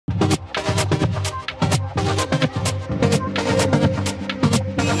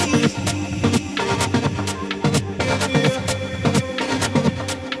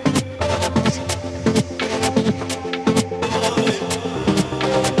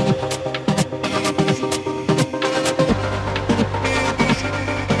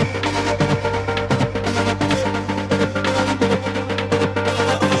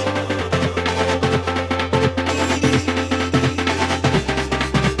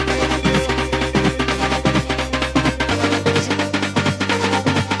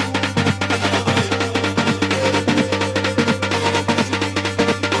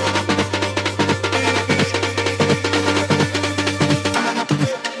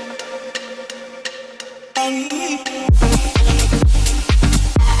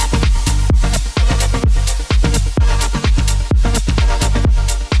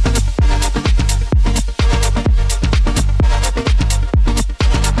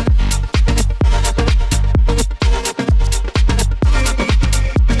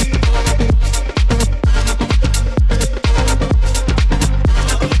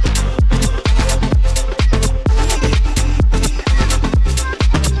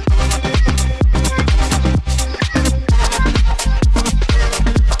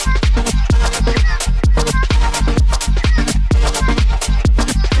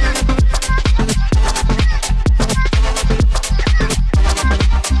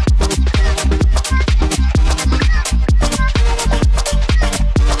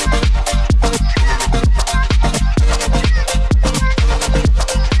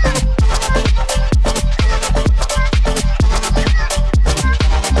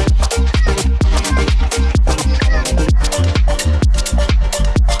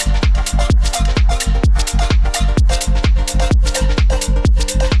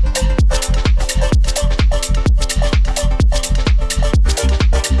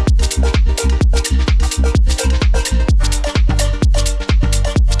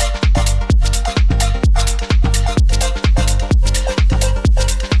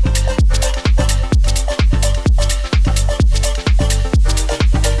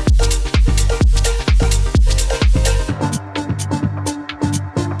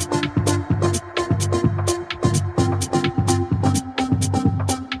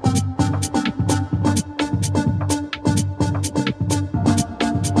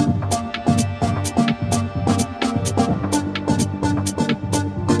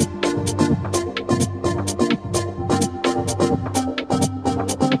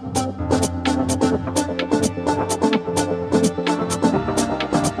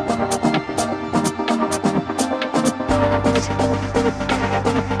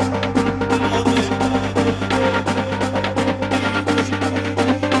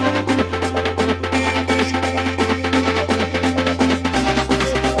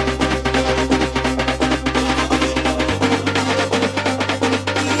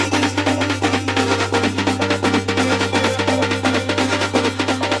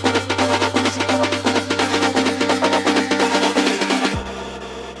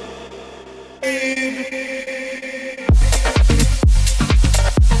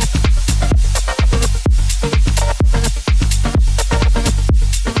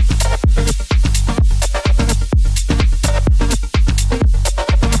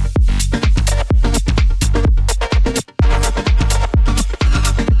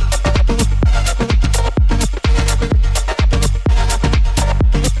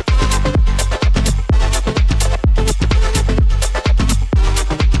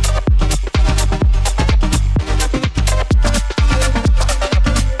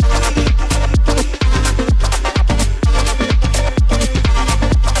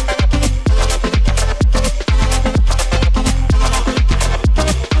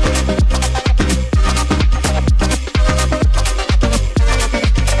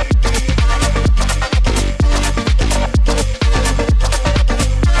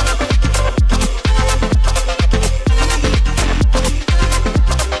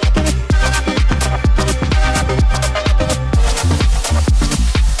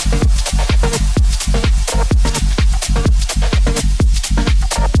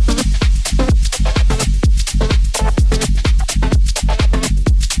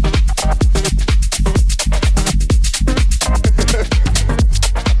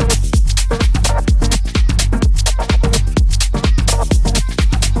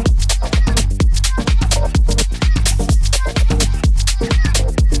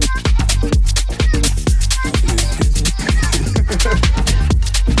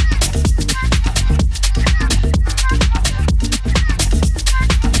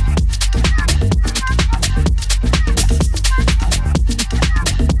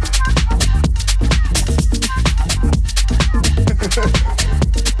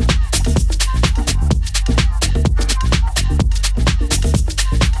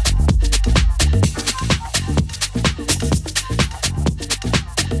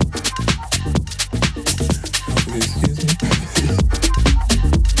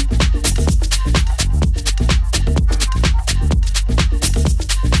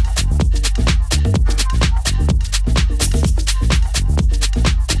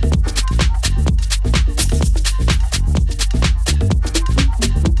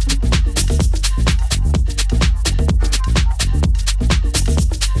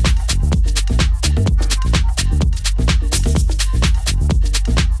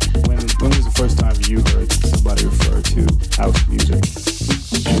house music?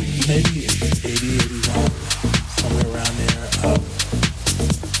 Maybe 80, 81, somewhere around there.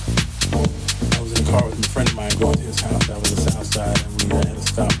 I was in a car with a friend of mine going to his house out on the south side, and we had a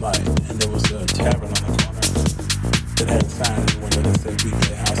stoplight, and there was a tavern on the corner that had a sign in the window that said, "We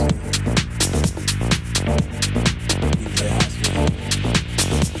play house music." We play house music. We play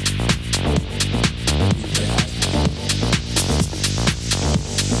house music.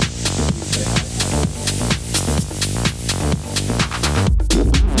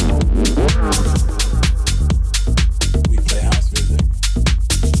 We play house music. We play house music.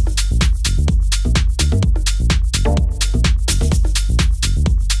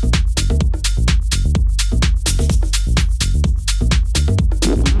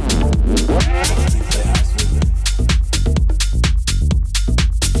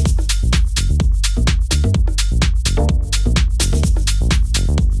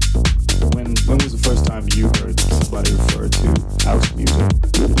 When was the first time you heard somebody refer to house music?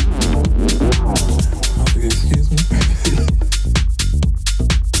 Excuse me?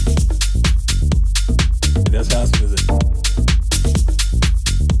 That's house music.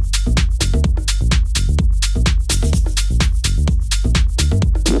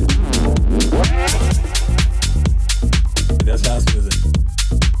 That's house music.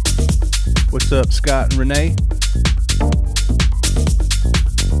 What's up, Scott and Renee?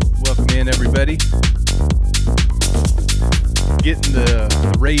 Welcome in, everybody. Getting the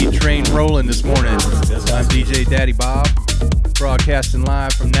raid train rolling this morning. I'm DJ Daddy Bob, broadcasting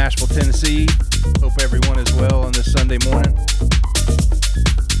live from Nashville, Tennessee. Hope everyone is well on this Sunday morning.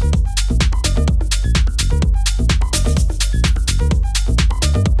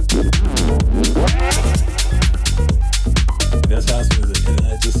 That's house music. And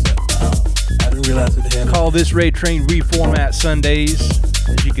I didn't realize it had. Call this raid train Reformat Sundays.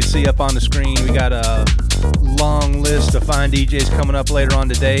 As you can see up on the screen, we got a long list of fine DJs coming up later on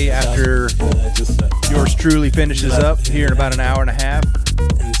today after yours truly finishes up here in about an hour and a half.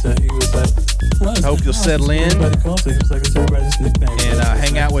 And so he was like, I hope you'll settle in and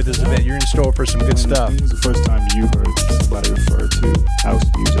hang out with us a bit. You're in store for some good stuff. When was the first time you heard somebody refer to house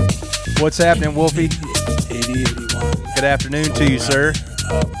music? What's happening, Wolfie? 80, 81. Good afternoon to you, sir.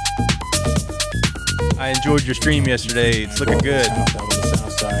 I enjoyed your stream yesterday. It's looking good.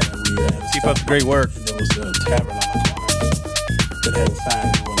 Keep up the great work. There was a tavern on the corner that had a sign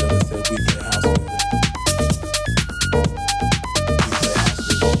in the window that said, "We play house music."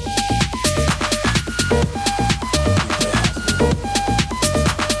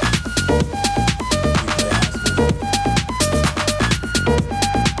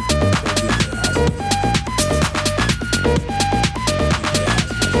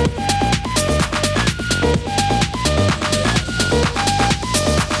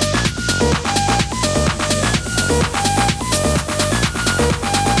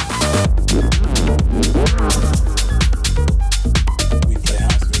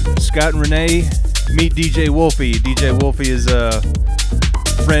 Scott and Renee, meet DJ Wolfie. DJ Wolfie is a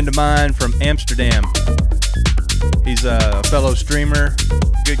friend of mine from Amsterdam. He's a fellow streamer,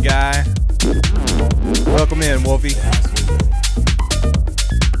 good guy. Welcome in, Wolfie.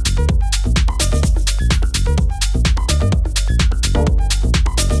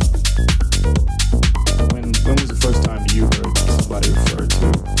 When was the first time you heard somebody refer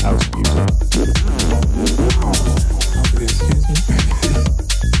to house music? Excuse me?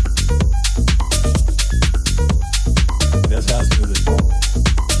 That's house music.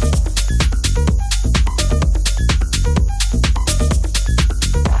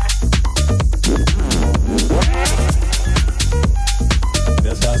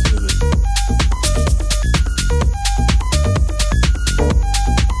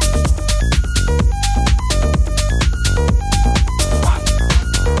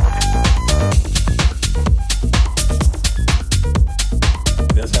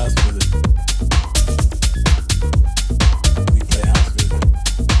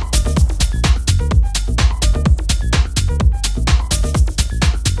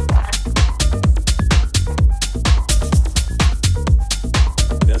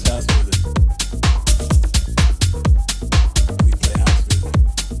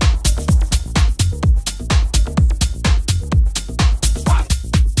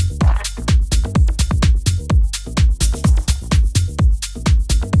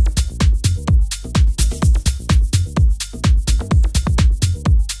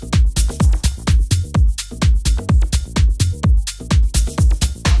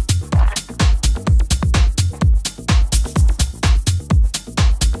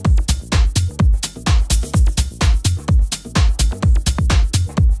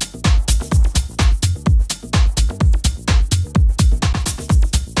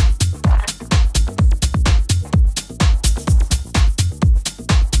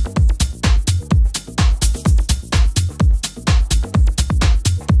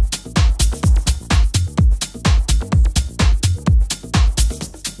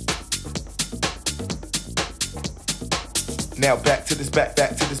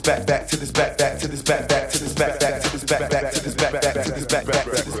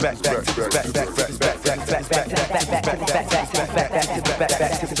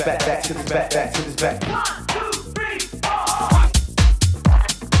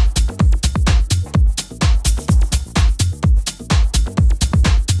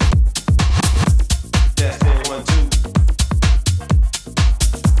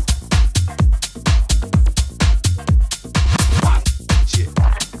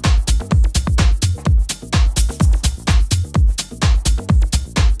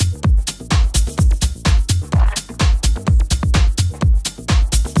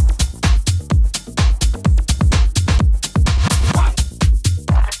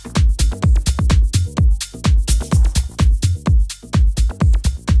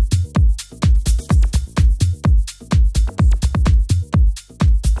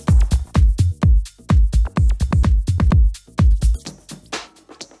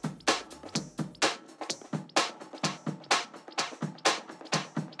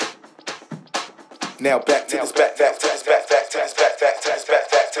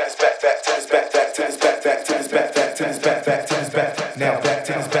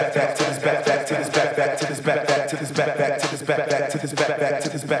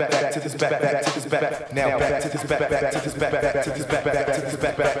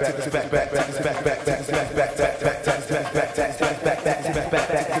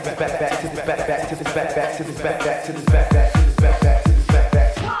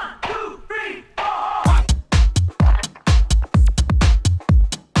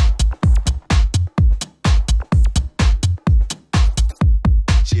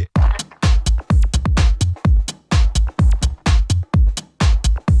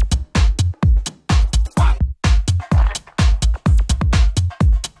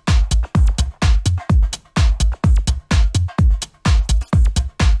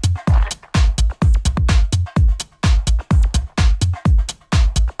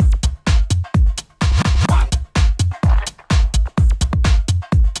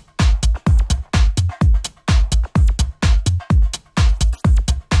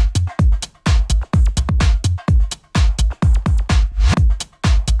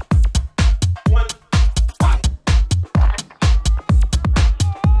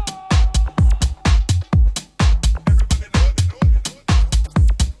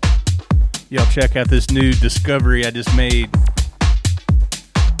 Y'all check out this new discovery I just made.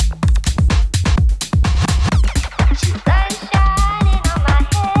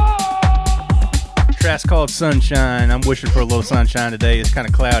 Track's called Sunshine. I'm wishing for a little sunshine today. It's kind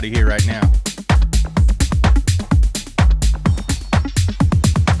of cloudy here right now.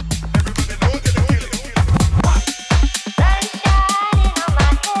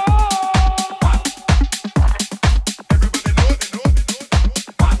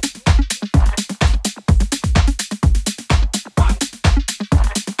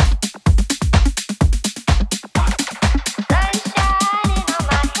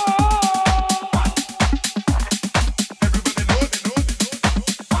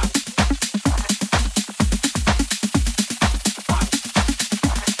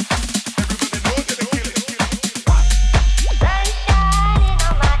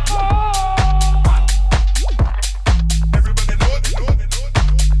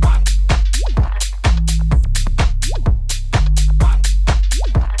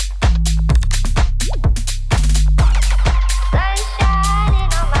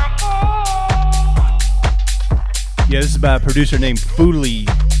 Yeah, this is by a producer named Fooley.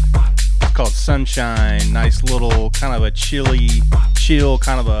 It's called Sunshine. Nice little, kind of a chill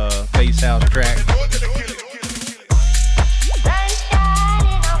kind of a bass house track.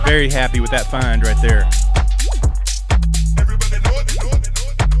 Very happy with that find right there.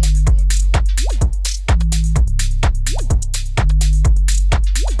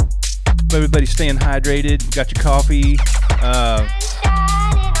 Everybody staying hydrated. Got your coffee.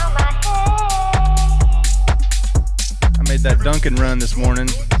 I made that Dunkin' run this morning,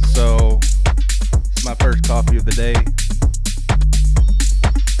 so it's my first coffee of the day.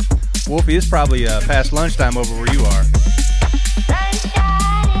 Wolfie, it's probably past lunchtime over where you are.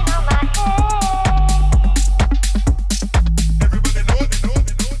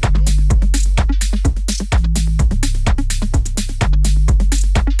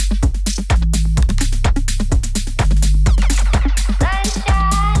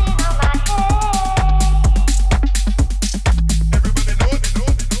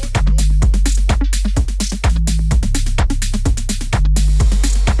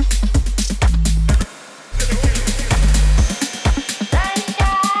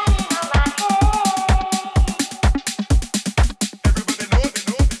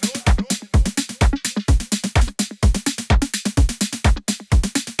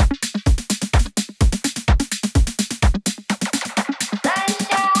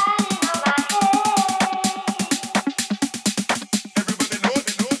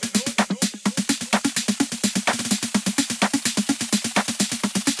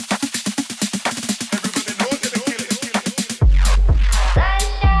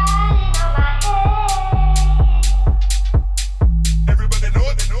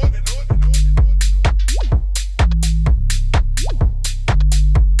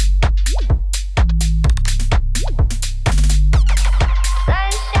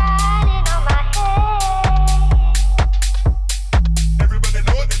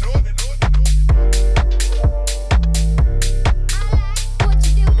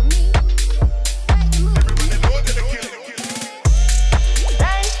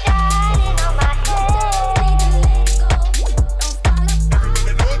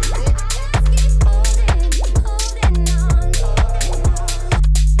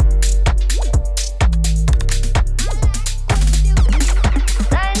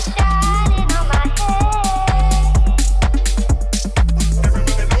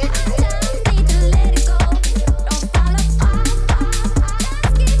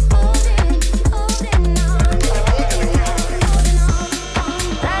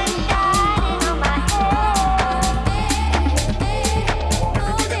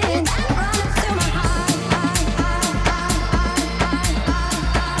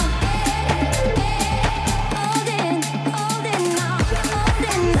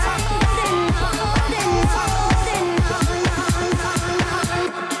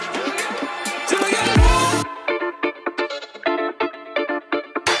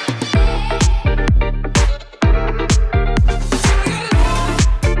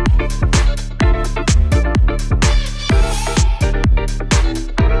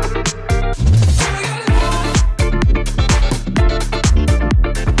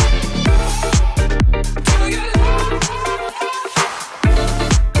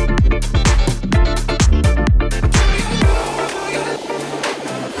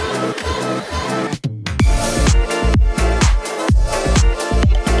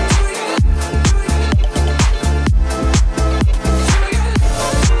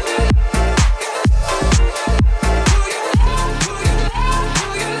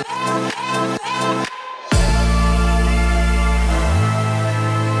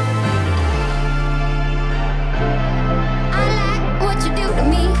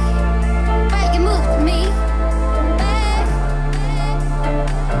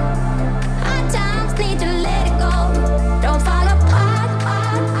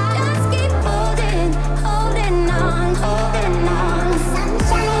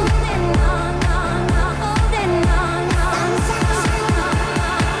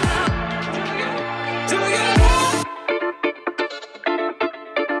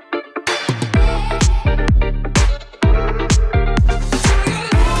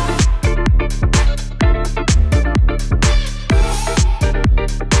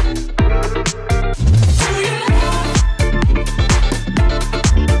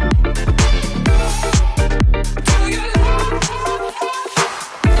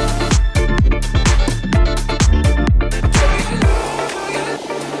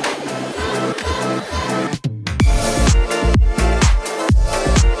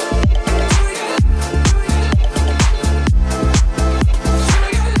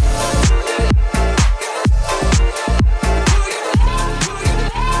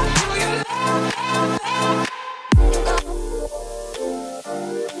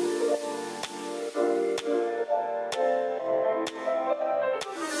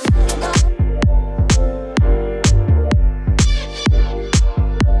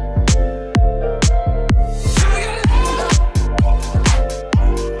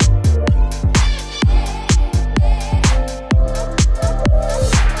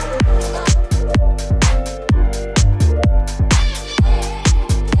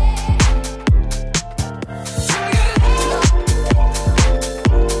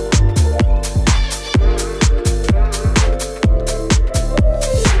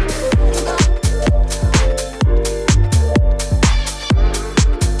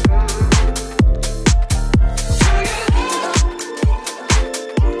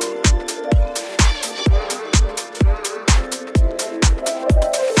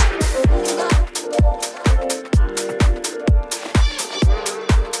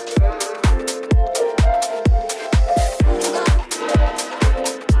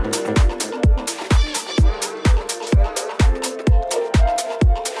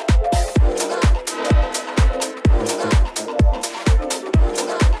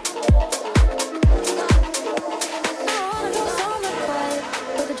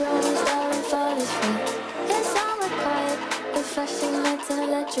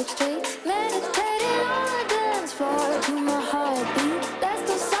 electric streets, meditating on the dance floor to my heartbeat. Let's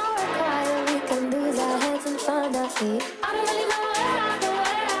go somewhere quiet, we can lose our heads and find our feet. I don't really know where I go,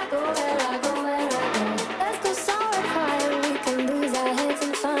 where I go, where I go, where I go. Let's go somewhere quiet, we can lose our heads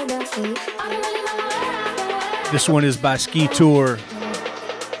and find our feet. I don't really know where I go, where I go. This one is by Ski Tour.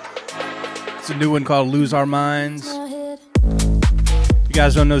 It's a new one called Lose Our Minds. You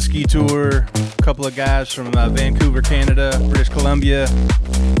guys don't know Ski Tour, a couple of guys from Vancouver, Canada, British Columbia.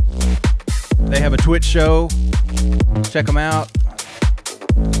 They have a Twitch show. Check them out.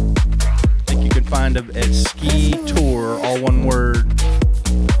 I think you can find them at Ski Tour, all one word.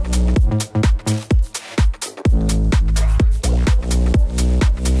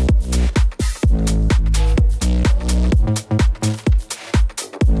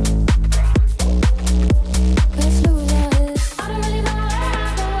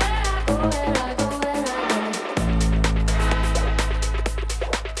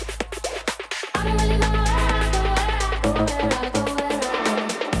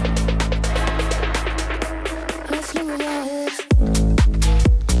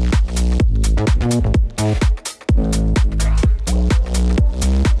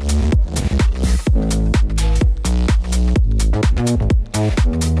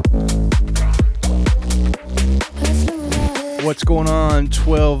 What's going on,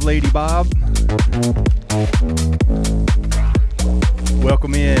 12 Lady Bob?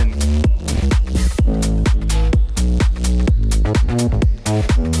 Welcome in.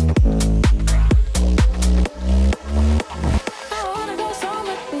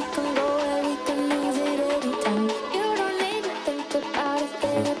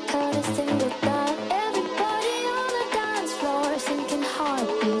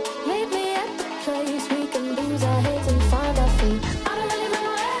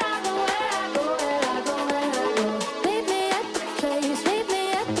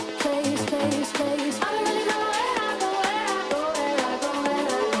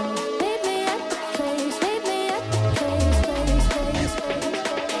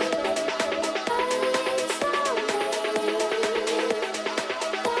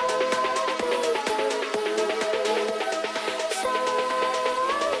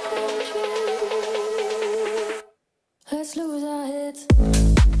 Let's lose our heads.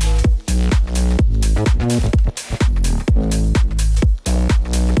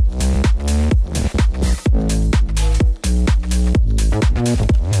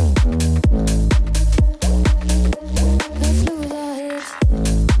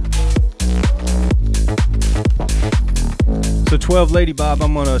 So 12 Lady Bob,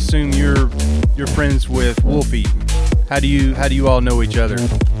 I'm gonna assume you're friends with Wolfie. How do you all know each other?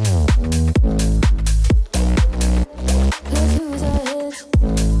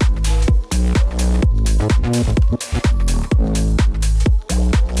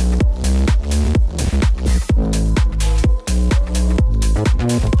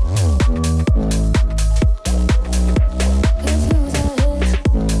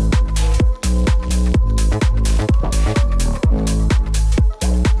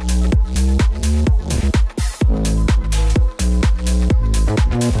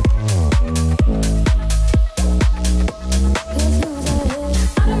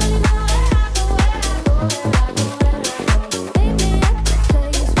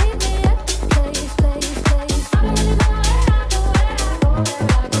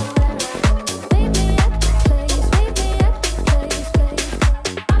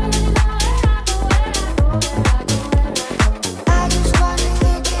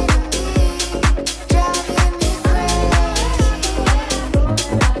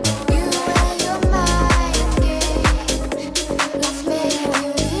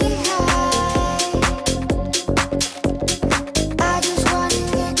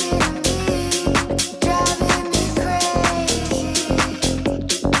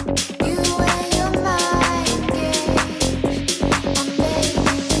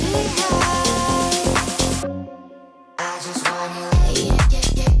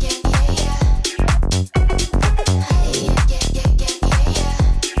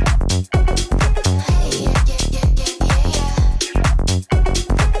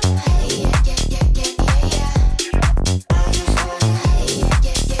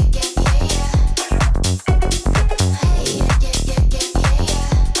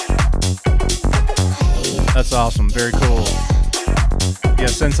 That's awesome. Very cool. Yeah,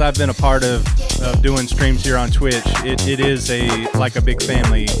 since I've been a part of doing streams here on Twitch, it is like a big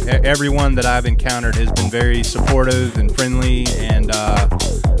family. Everyone that I've encountered has been very supportive and friendly, and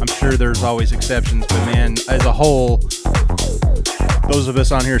I'm sure there's always exceptions, but man, as a whole, those of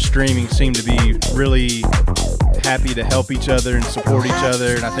us on here streaming seem to be really happy to help each other and support each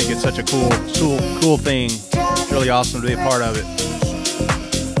other, and I think it's such a cool thing. It's really awesome to be a part of it.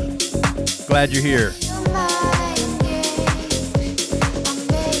 Glad you're here.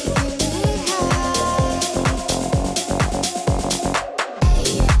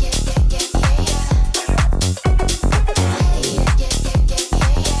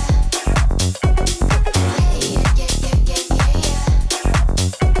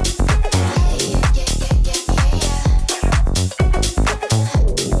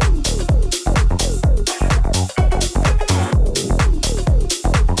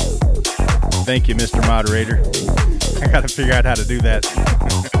 Thank you, Mr. Moderator. I gotta figure out how to do that.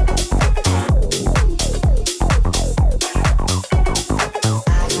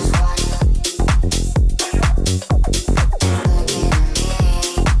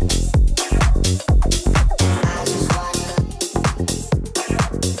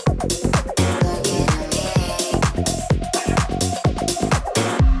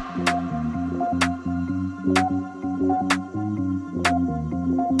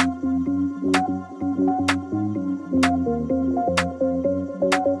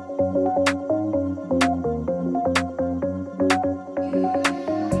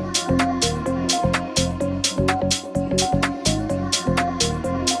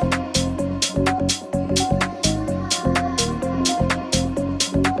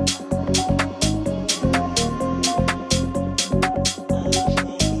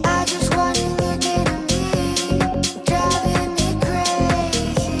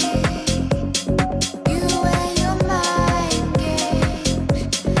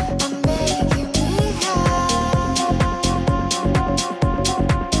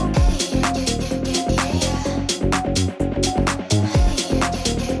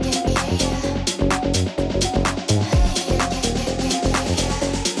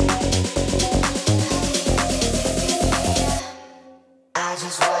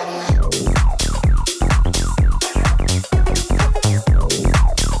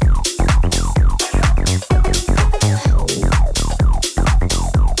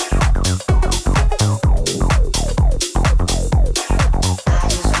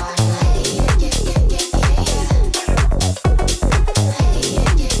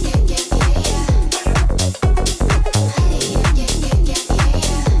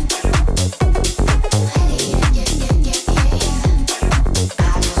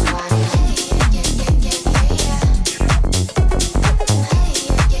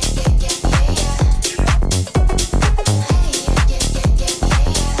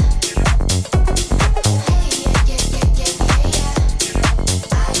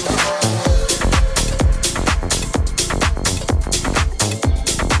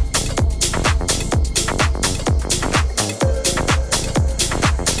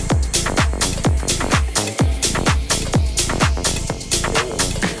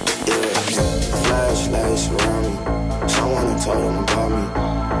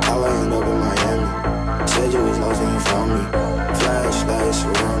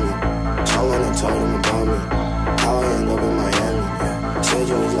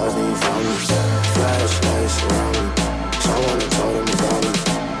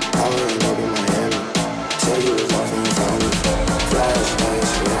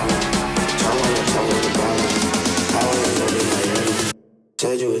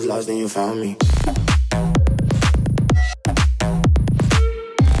 Then you found me.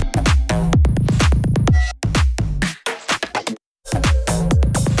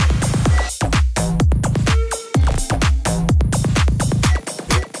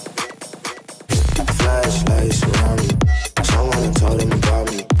 Flashlights around me. Someone had told him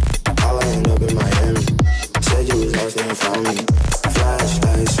about me. How I ended up in Miami. Said you was lost, then you found me.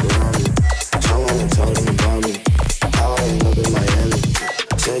 Flashlights around me. Someone had told him about me. How I ended up in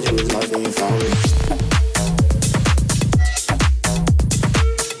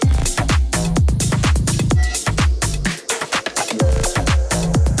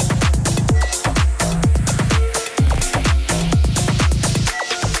Miami. Said you was lost, then you found me.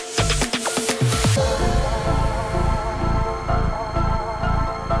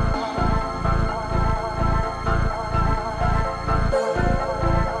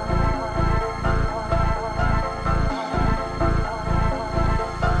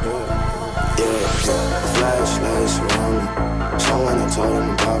 Flashlights around me. Someone had told him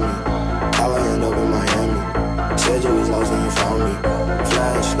about me. How I ended up in Miami. Said you was lost and you found me.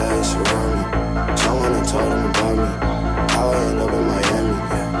 Flashlights around me. Someone had told him about me. How I ended up in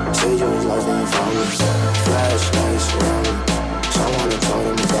Miami. Said you was lost and you found me. Flashlights around me. Someone had told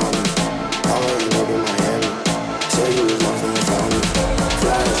him about me. How I ended up in Miami. Said you was lost and you found me.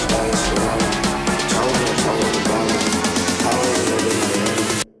 Flashlights around me. Someone had told him about me.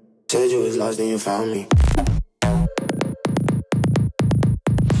 lost, then you found me.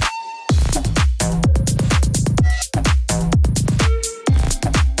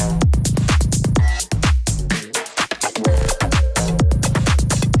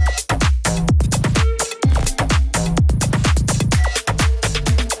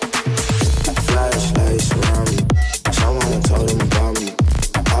 Flashlights around me. Someone had told him about me.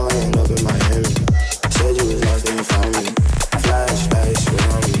 How I end up in Miami. Said you was lost, then you found me. Flashlights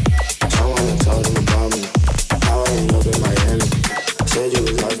around me. Someone had told him about me. How I end up in Miami. Said you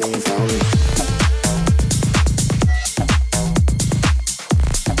was lost, then you found me.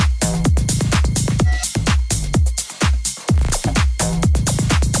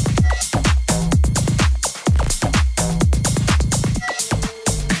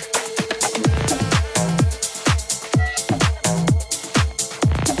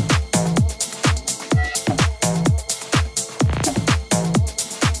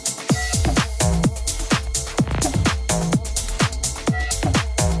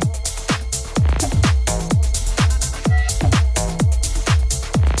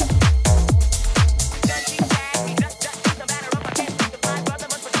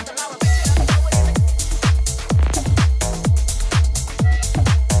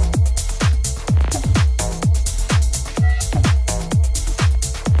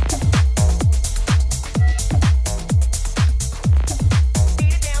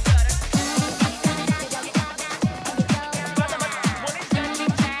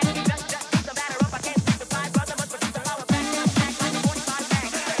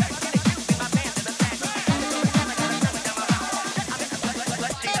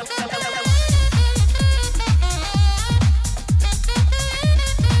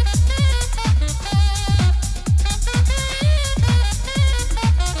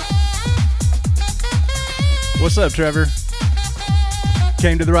 What's up, Trevor?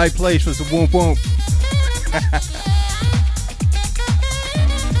 Came to the right place with the whoomp whoomp.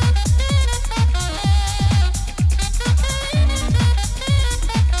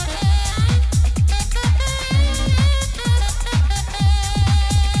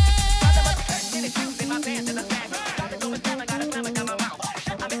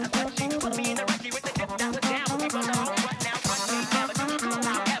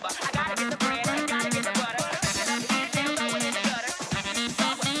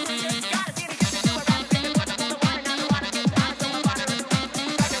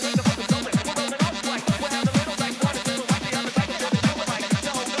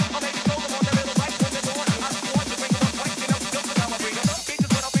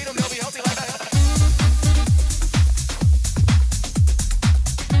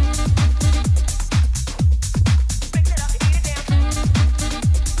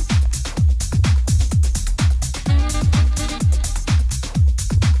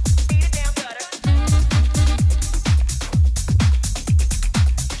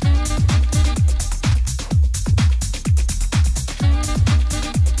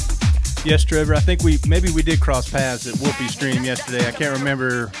 Yes, Trevor, I think maybe we did cross paths at Wolfie's stream yesterday. I can't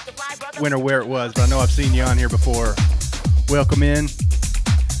remember when or where it was, but I know I've seen you on here before. Welcome in.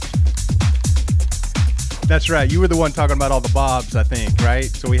 That's right. You were the one talking about all the Bobs, I think, right?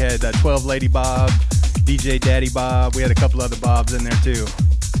 So we had 12 Lady Bob, DJ Daddy Bob. We had a couple other Bobs in there, too.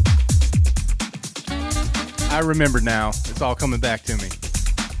 I remember now. It's all coming back to me.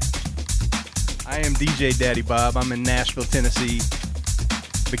 I am DJ Daddy Bob. I'm in Nashville, Tennessee.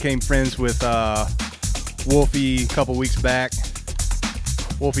 Became friends with Wolfie a couple weeks back.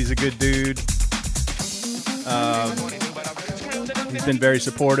 Wolfie's a good dude. He's been very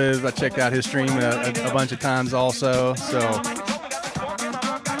supportive. I checked out his stream a bunch of times also. So,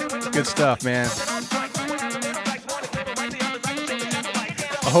 good stuff, man.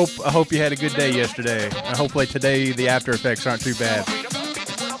 I hope you had a good day yesterday. And hopefully today the after effects aren't too bad.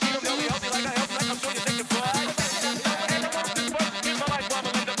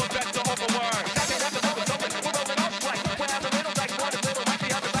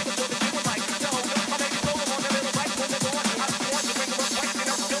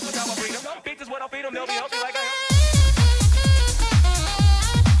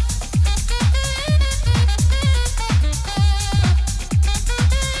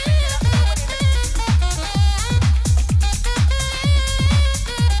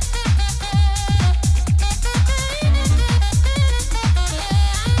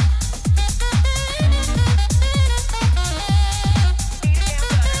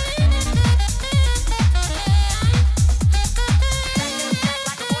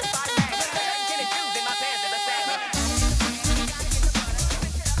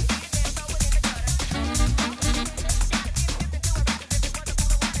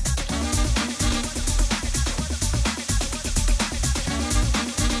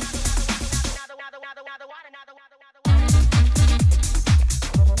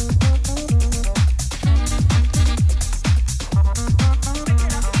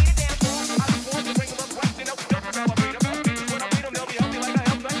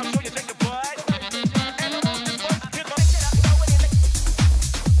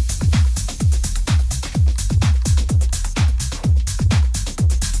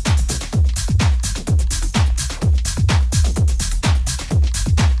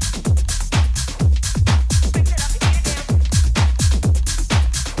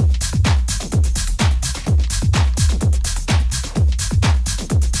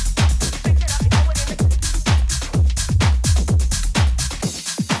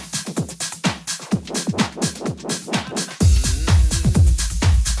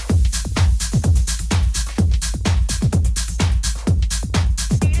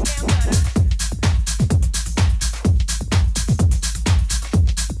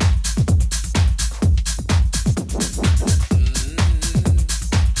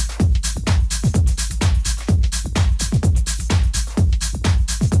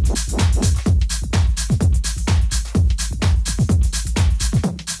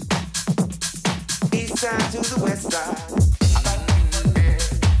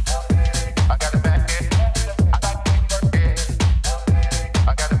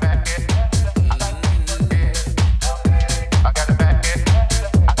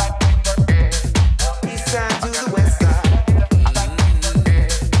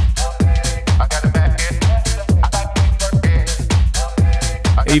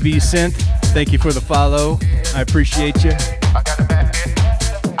 AV Synth, thank you for the follow. I appreciate you.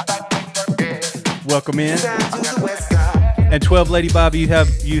 Welcome in. And 12 Lady Bobby, you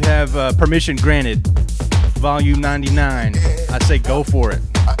have permission granted. Volume 99. I say go for it.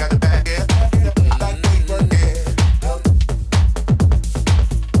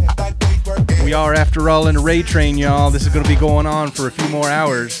 We are, after all, in a raid train, y'all. This is going to be going on for a few more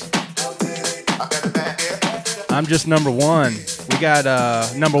hours. I'm just number one. We got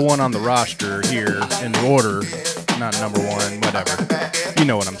number one on the roster here in the order. Not number one, whatever. You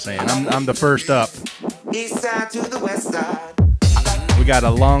know what I'm saying. I'm the first up. East side to the west side. We got a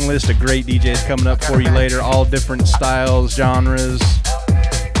long list of great DJs coming up for you later. All different styles, genres.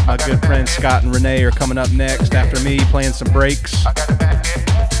 My good friends Scott and Renee are coming up next after me, playing some breaks.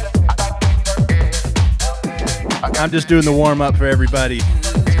 I'm just doing the warm-up for everybody.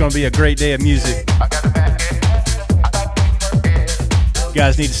 It's going to be a great day of music. You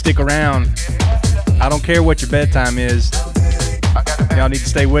guys need to stick around. I don't care what your bedtime is. Y'all need to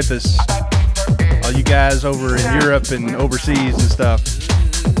stay with us. All you guys over in Europe and overseas and stuff.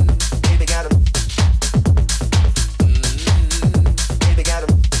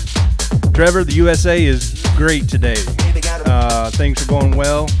 Trevor, the USA is great today. Things are going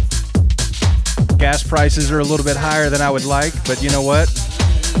well. Gas prices are a little bit higher than I would like, but you know what?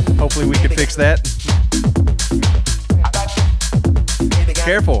 Hopefully we can fix that.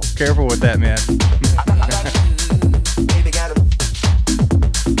 Careful with that, man.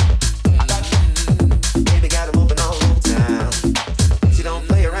 She don't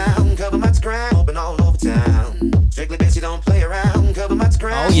play around, cover much ground, open all over town. Strictly bitch, she don't play around, cover much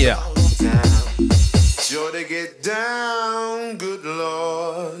ground. Oh yeah. Sure to get down, good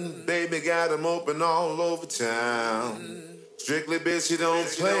Lord. Baby got 'em open all over town. Strictly bitch, you don't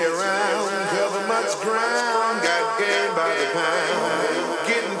play around. Cover much ground, got game by the pound.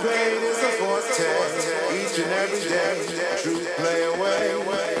 Getting paid is a forte, each and every day. Truth play away,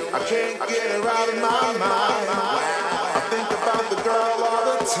 I can't get her out of my mind. I think about the girl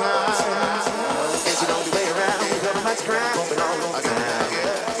all the time. Bitch, you don't play around, cover much ground, open all over town.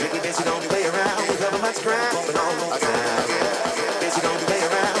 Strictly bitch, you don't play around, cover much ground, open all over town. Bitch, you don't play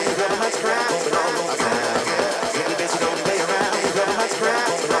around, cover much ground, open all over town. Strictly bitch, you don't play around, cover much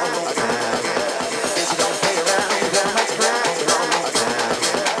ground, open all over town. Bitch, you don't play around, cover much ground, open all over town.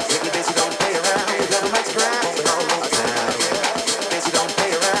 Strictly bitch, you don't play around, cover much ground, open all over town. Bitch, you don't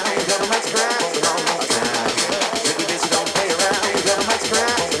play around, cover much ground, open all over town. Strictly bitch, you don't play around, cover much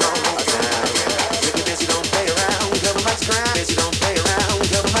ground, open all over town. Strictly bitch, you don't play around, cover much ground. Bitch, you don't play around,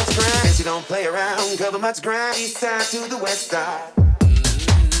 cover much ground. Bitch, you don't play around, cover much ground. East side to the west side.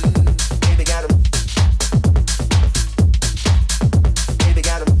 Baby got 'em. Baby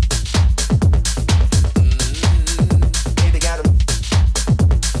got 'em. Baby got 'em.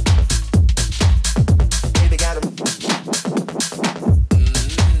 Baby got 'em.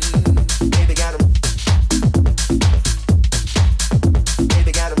 Baby got 'em.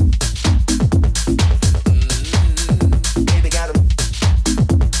 Baby got 'em. Baby got 'em.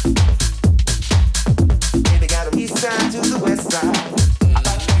 Baby got 'em. East side to the west side.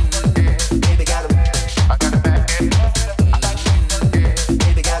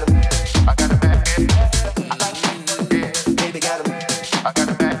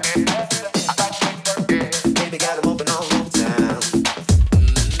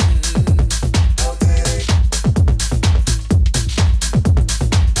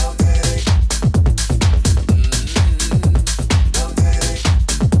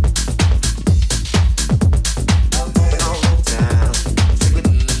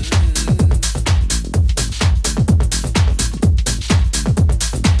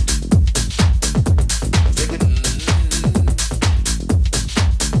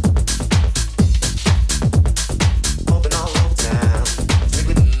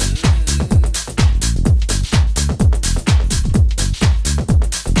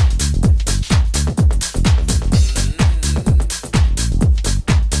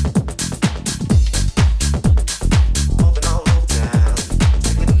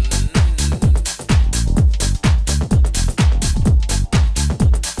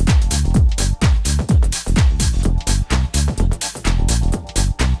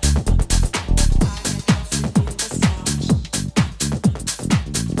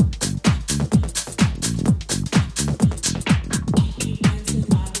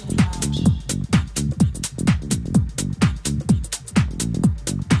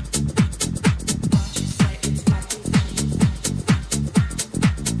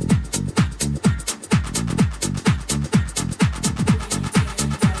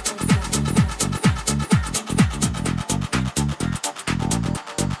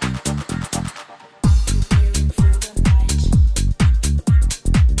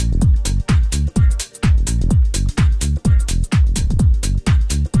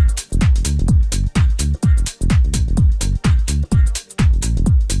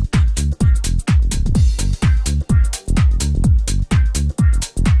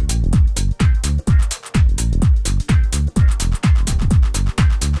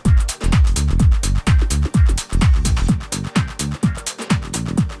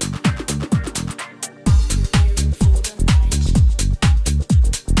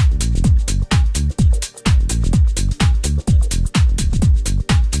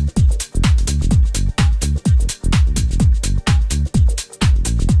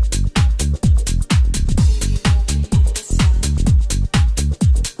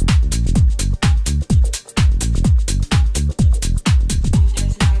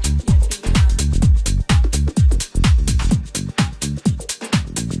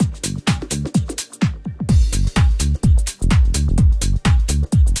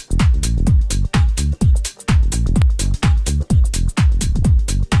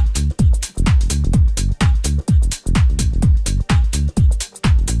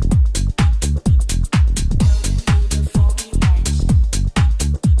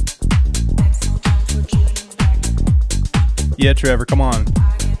 Yeah, Trevor, come on.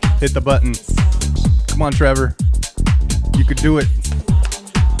 Hit the button. Come on, Trevor. You could do it.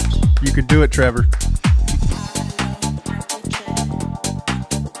 You could do it, Trevor.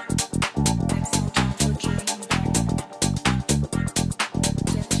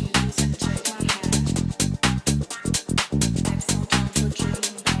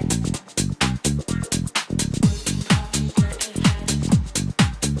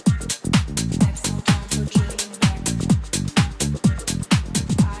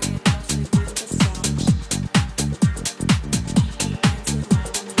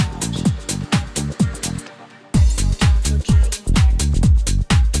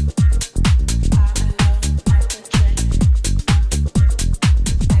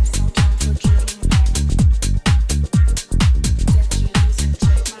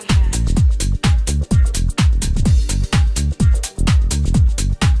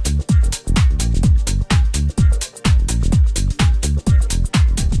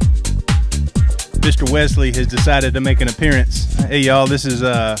 Mr. Wesley has decided to make an appearance. Hey y'all, this is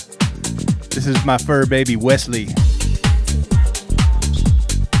my fur baby Wesley.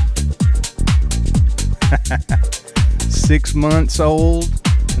 6 months old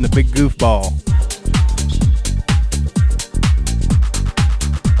and a big goofball.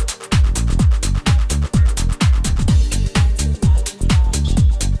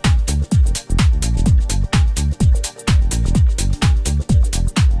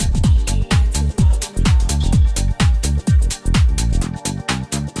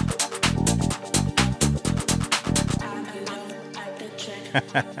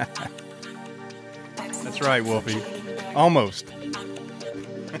 That's right, Wolfie. Almost.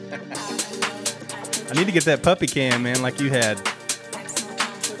 I need to get that puppy cam, man, like you had.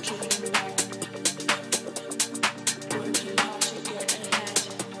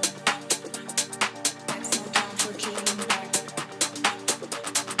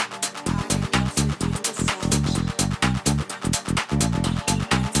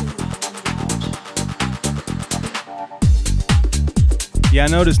 Yeah, I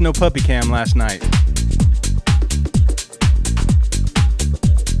noticed no puppy cam last night.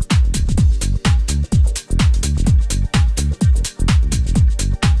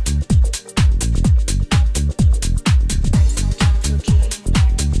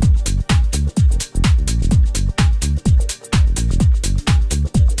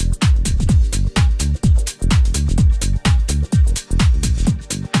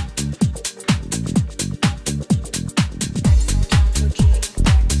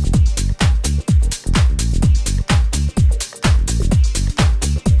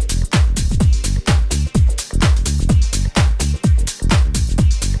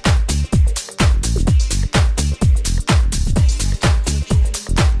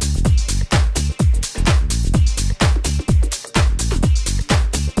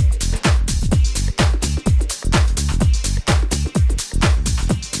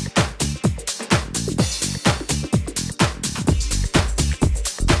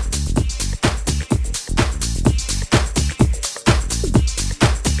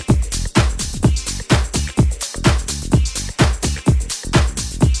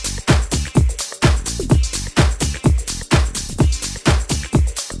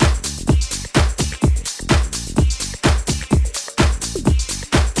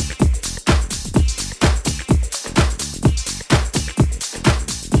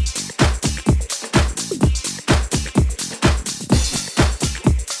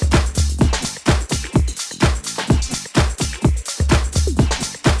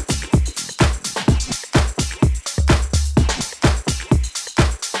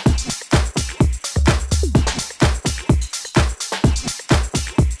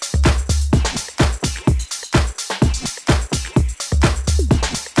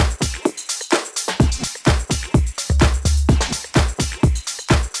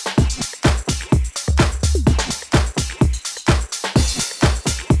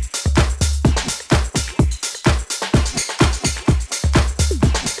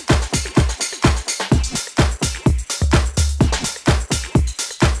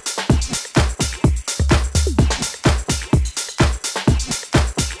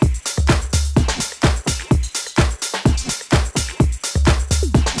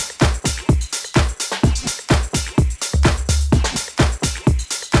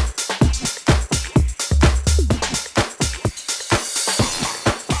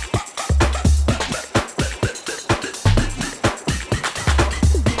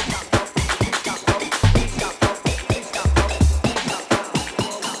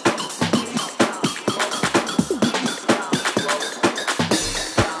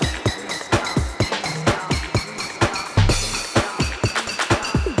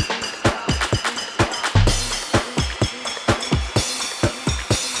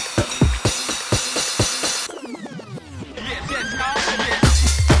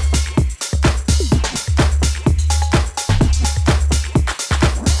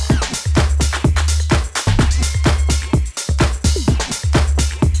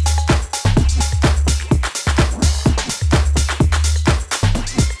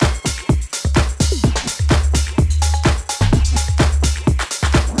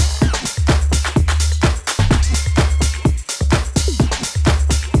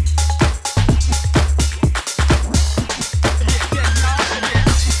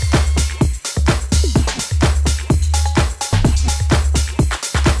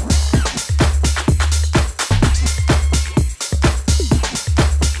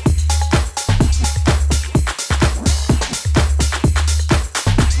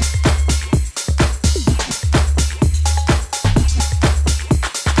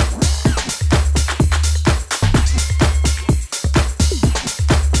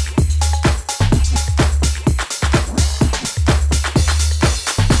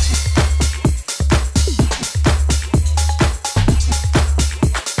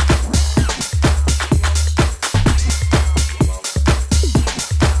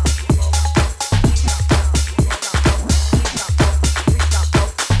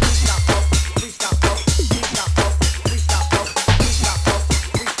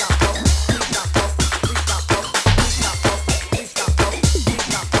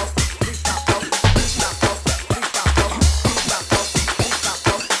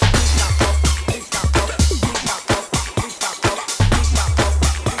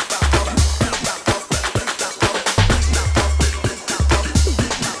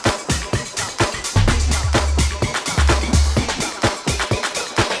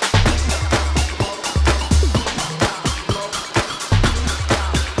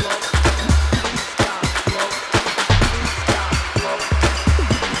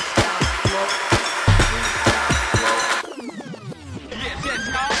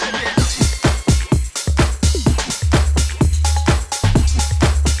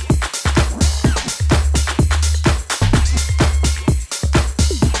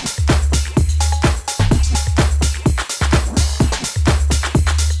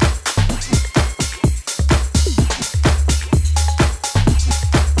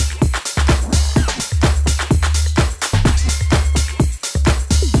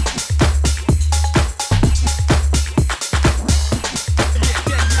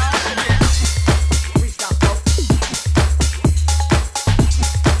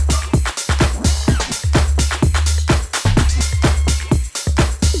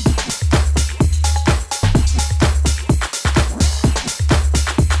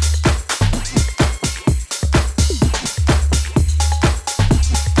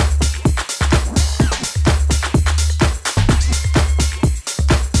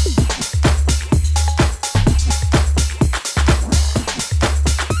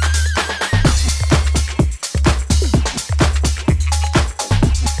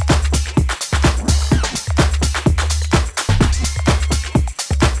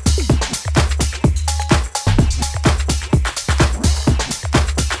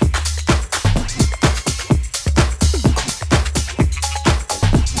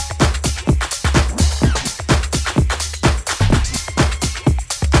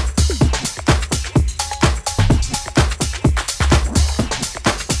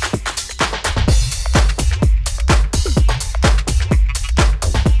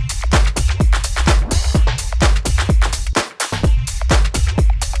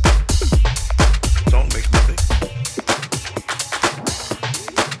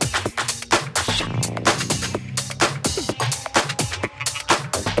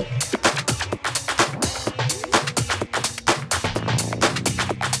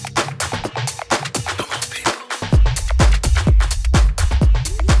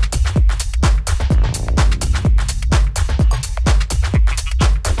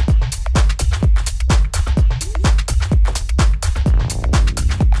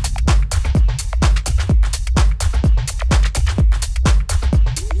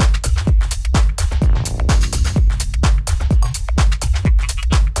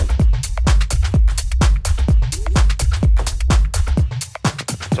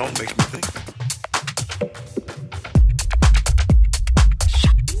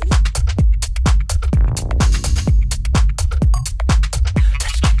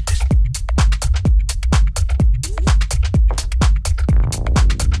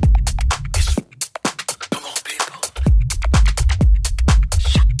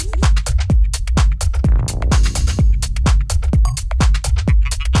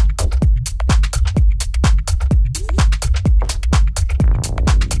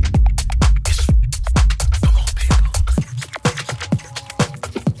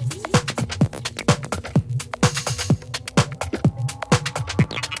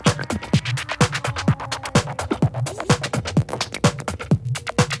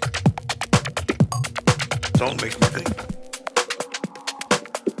 Don't make me think.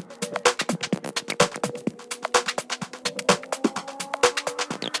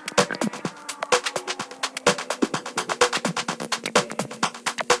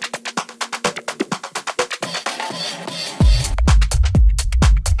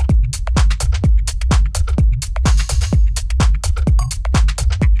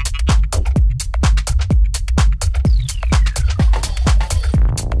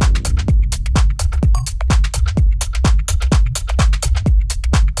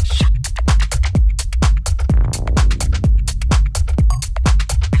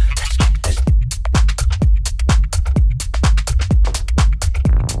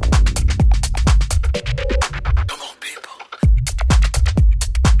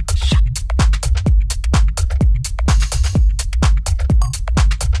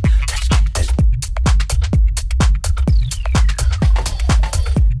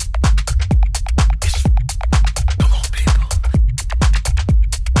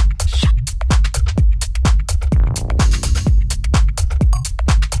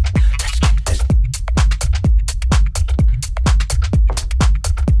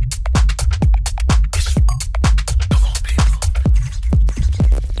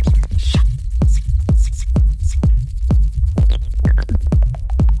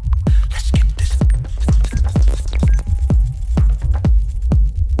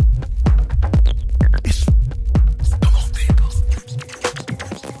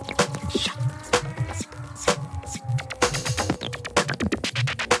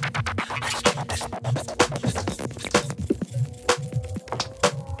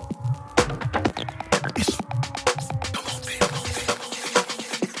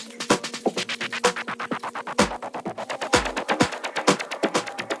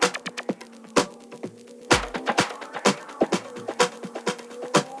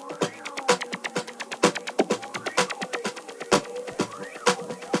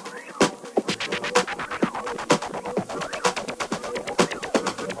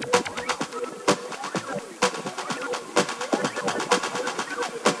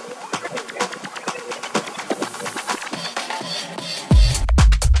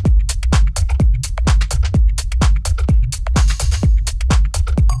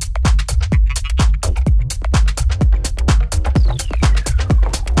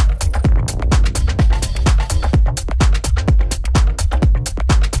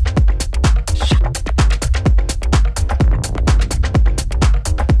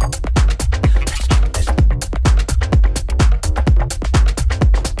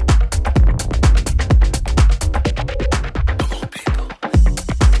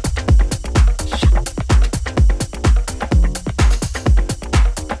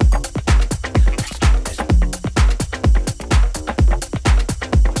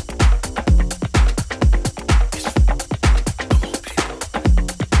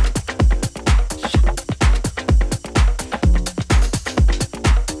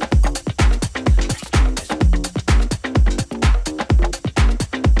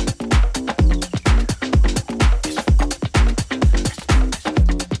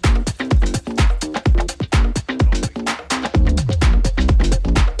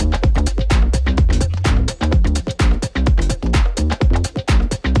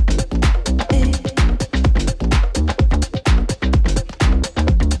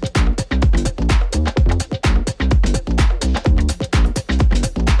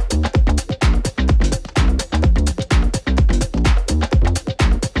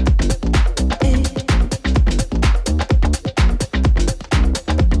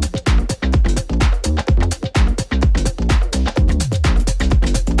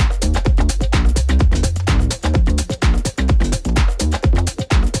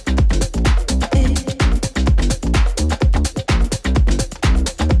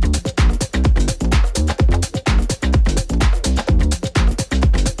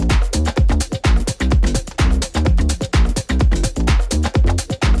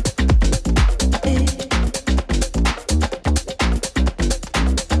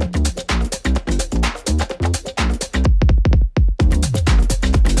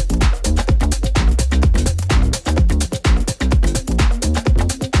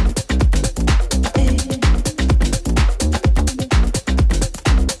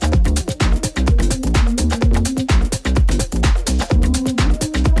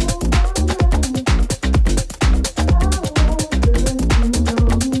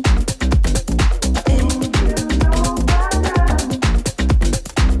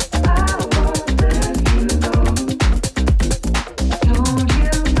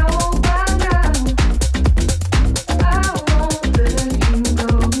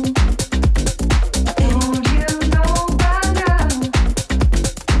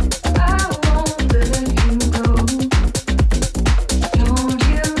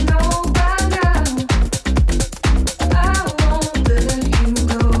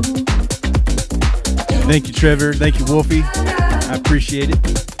 Thank you, Trevor. Thank you, Wolfie. I appreciate it.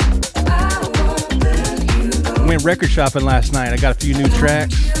 Went record shopping last night. I got a few new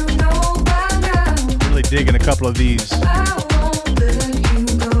tracks. Really digging a couple of these.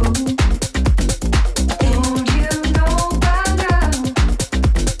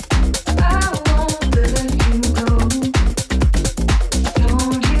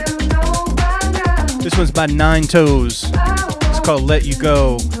 This one's by Nine Toes. It's called Let You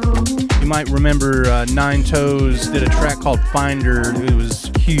Go. You might remember Nine Toes did a track called Finder. It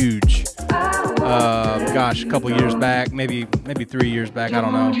was huge. Gosh, a couple years back, maybe 3 years back, I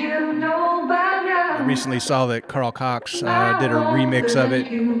don't know. I recently saw that Carl Cox did a remix of it.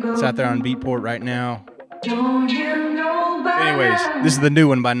 It's out there on Beatport right now. Anyways, this is the new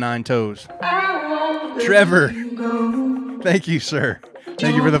one by Nine Toes. Trevor, thank you, sir.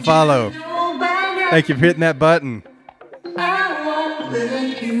 Thank you for the follow. Thank you for hitting that button.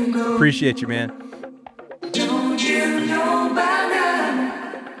 Appreciate you, man. Don't you know by now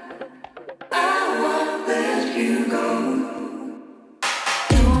I won't let you go.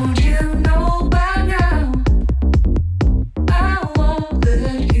 Don't you know by now I won't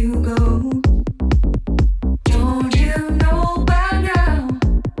let you go. Don't you know by now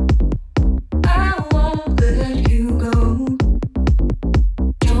I won't let you go.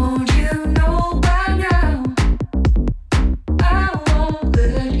 Don't you know by now I won't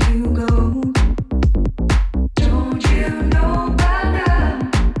let you go. Don't you know by now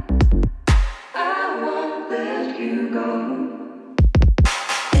I won't let you go.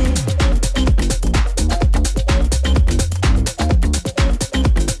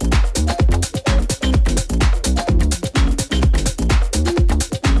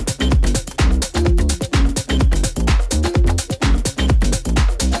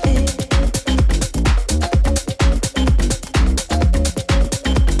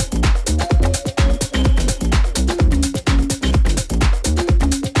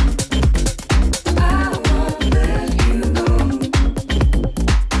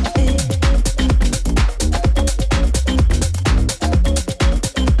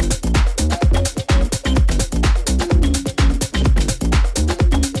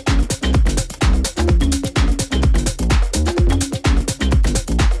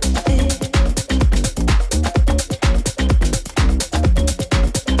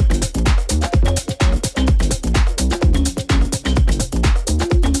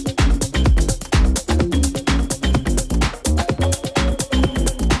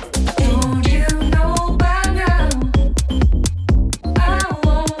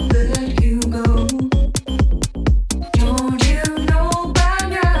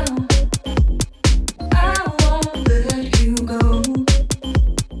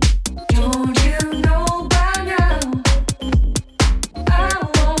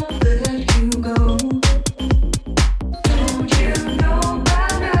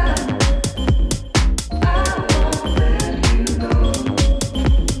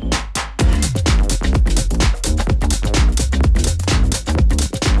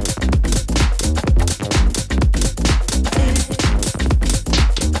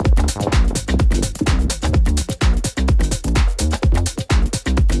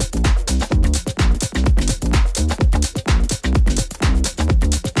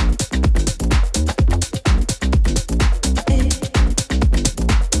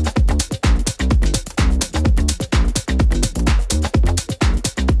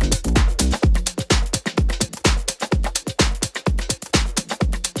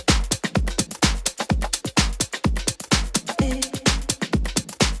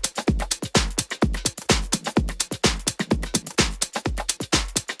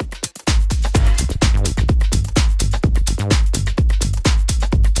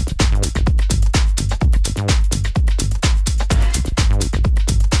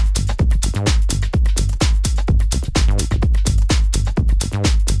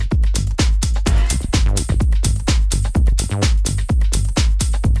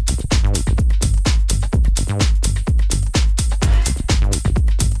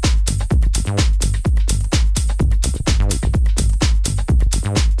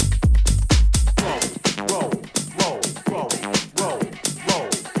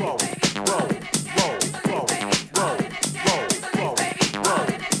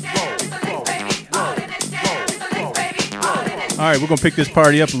 All right, we're going to pick this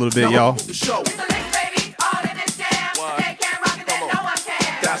party up a little bit, y'all. That's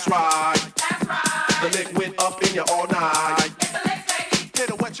right. The lick went up in you all night. Hit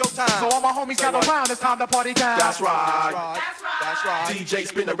it wet your time. So all my homies gather around, it's time to party time. That's right. That's right. DJ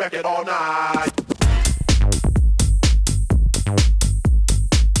spin the record all night.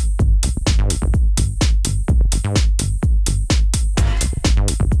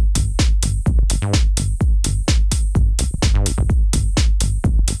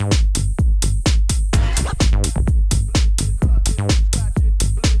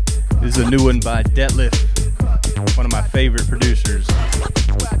 new one by Detlef, one of my favorite producers,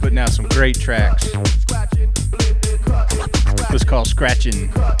 putting out some great tracks. It was called Scratching.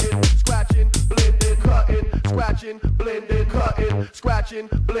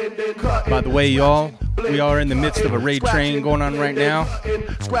 By the way, y'all, we are in the midst of a raid train going on right now.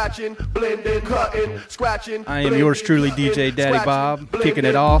 I am yours truly, DJ Daddy Bob, kicking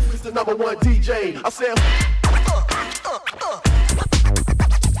it off.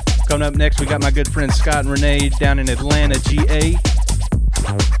 Coming up next, we got my good friend Scott and Renee down in Atlanta, GA.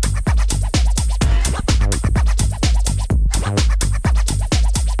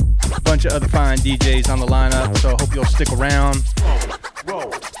 Bunch of other fine DJs on the lineup, so I hope you'll stick around.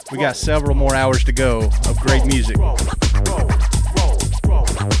 We got several more hours to go of great music.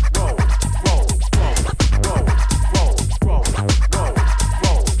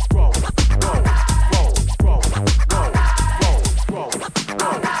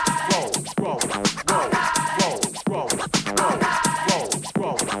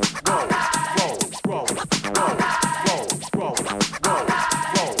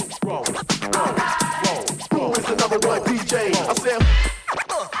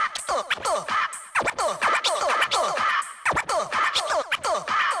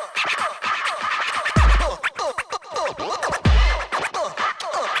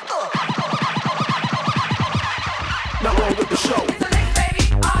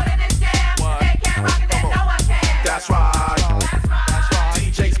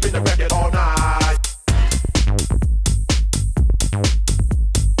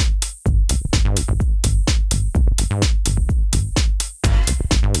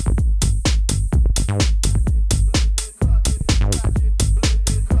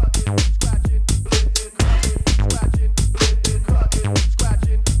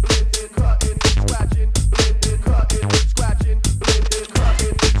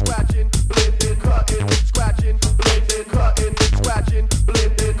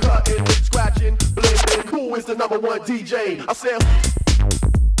 DJ. I said.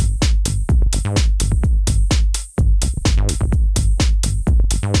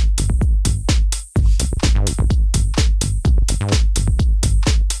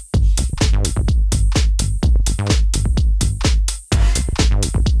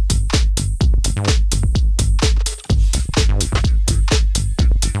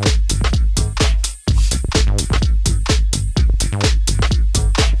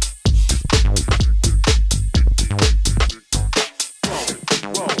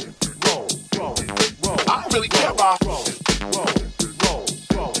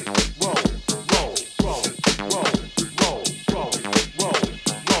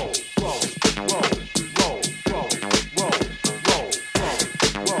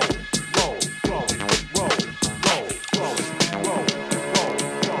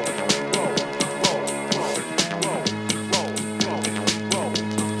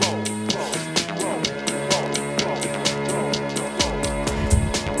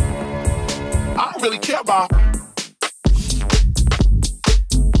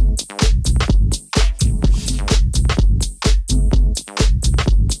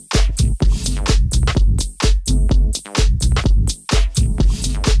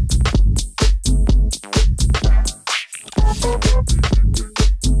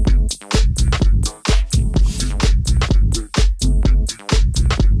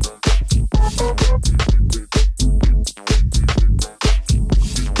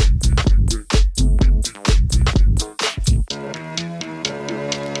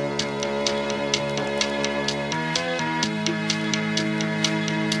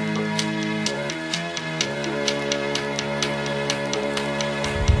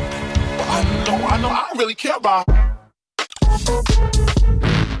 I don't really care about.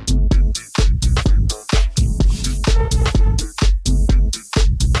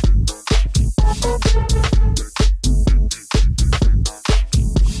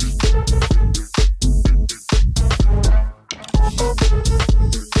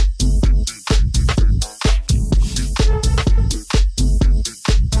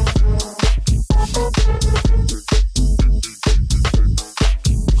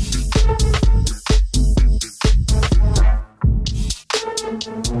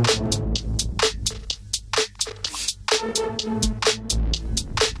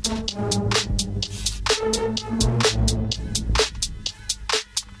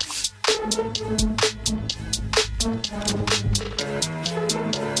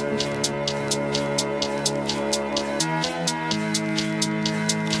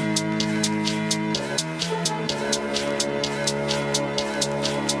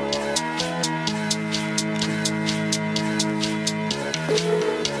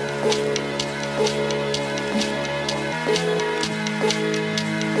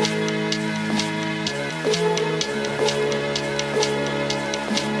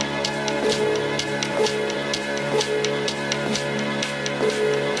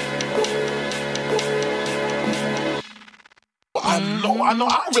 I know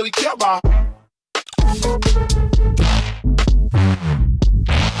I don't really care about.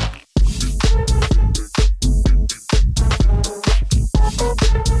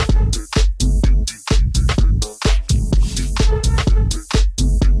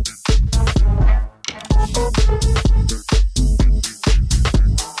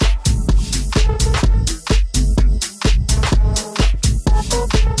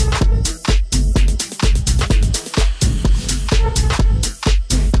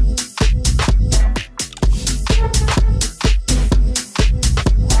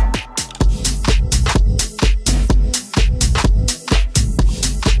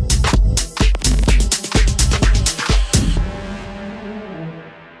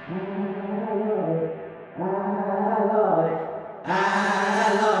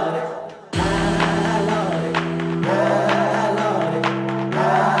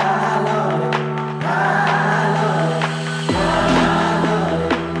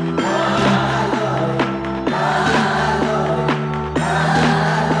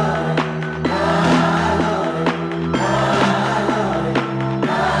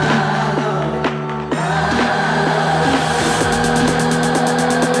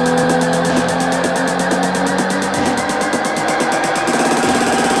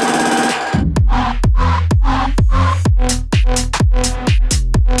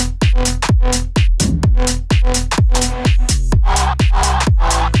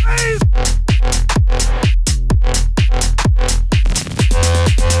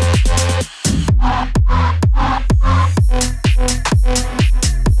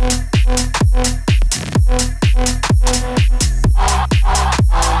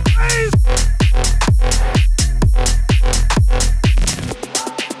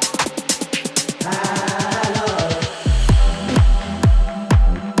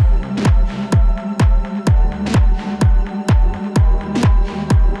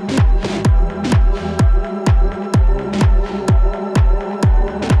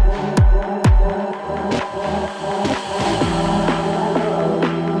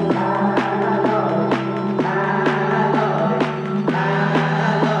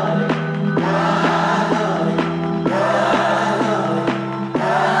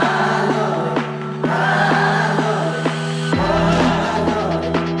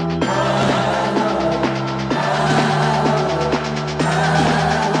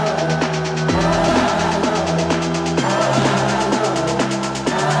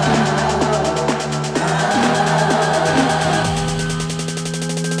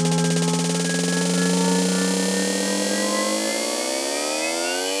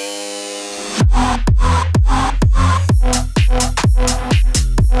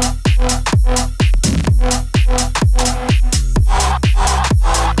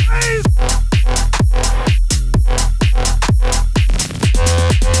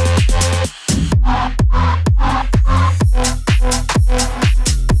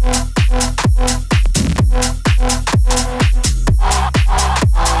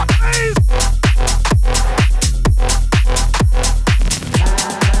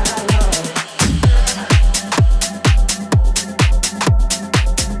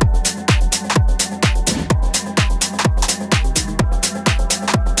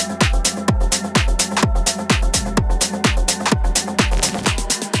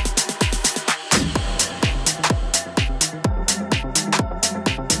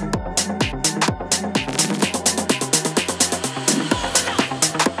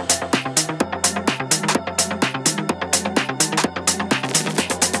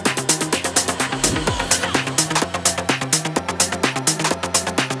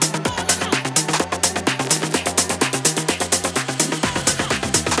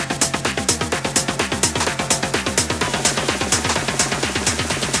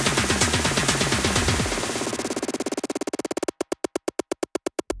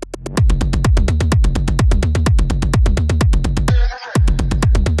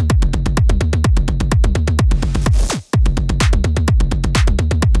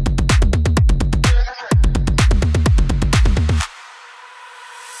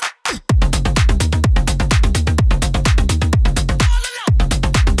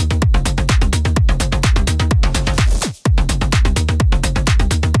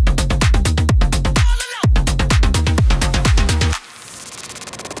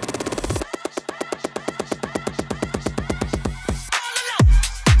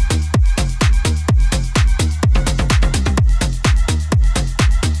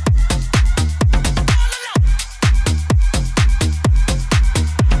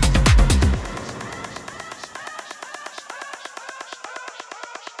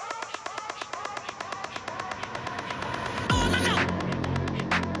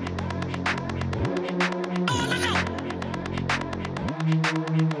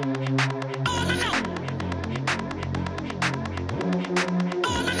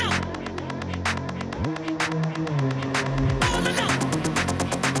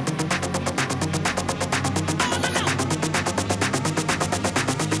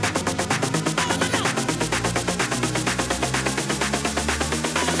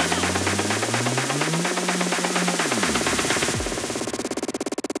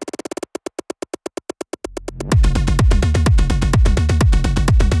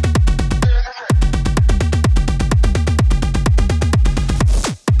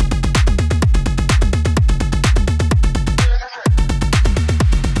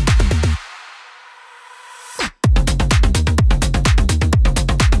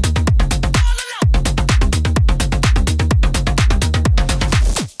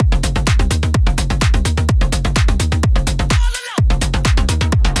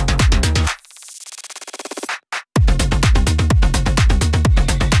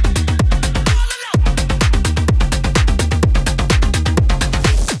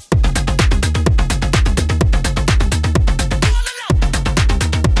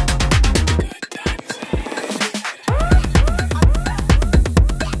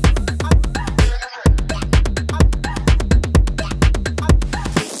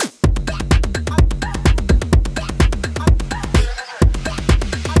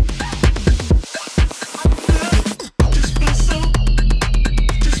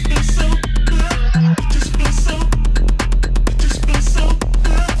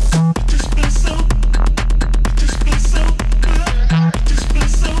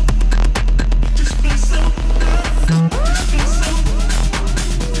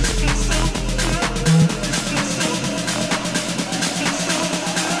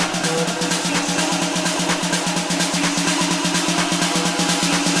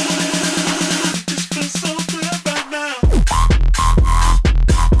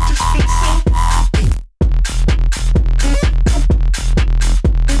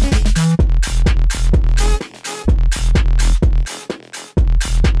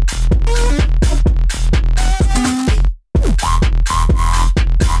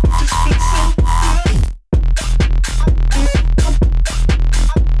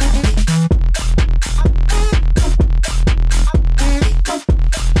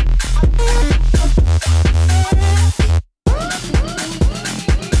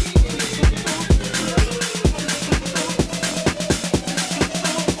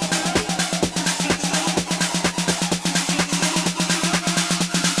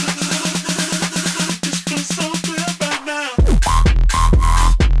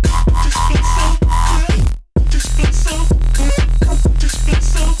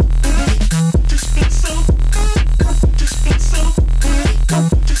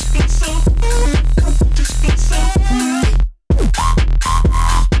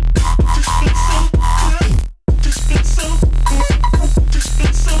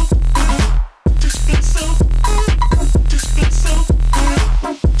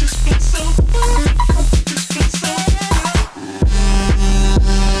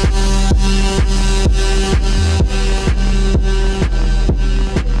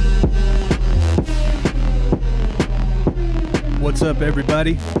 What's up,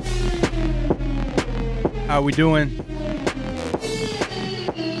 everybody? How we doing?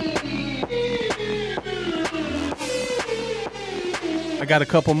 I got a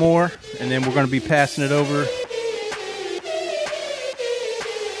couple more, and then we're going to be passing it over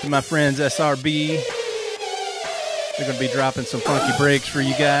to my friends SRB. They're going to be dropping some funky breaks for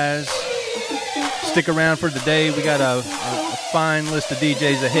you guys. Stick around for the day. We got a fine list of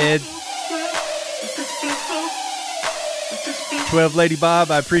DJs ahead. 12 Lady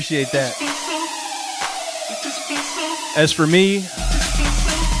Bob, I appreciate that. As for me,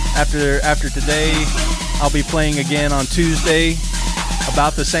 after today, I'll be playing again on Tuesday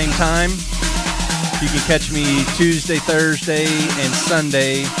about the same time. You can catch me Tuesday, Thursday, and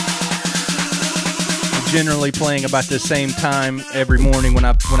Sunday. I'm generally playing about the same time every morning when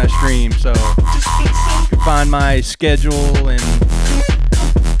I stream. So you can find my schedule, and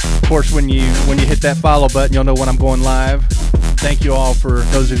of course when you hit that follow button, you'll know when I'm going live. Thank you all for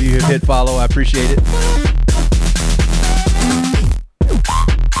those of you who hit follow. I appreciate it.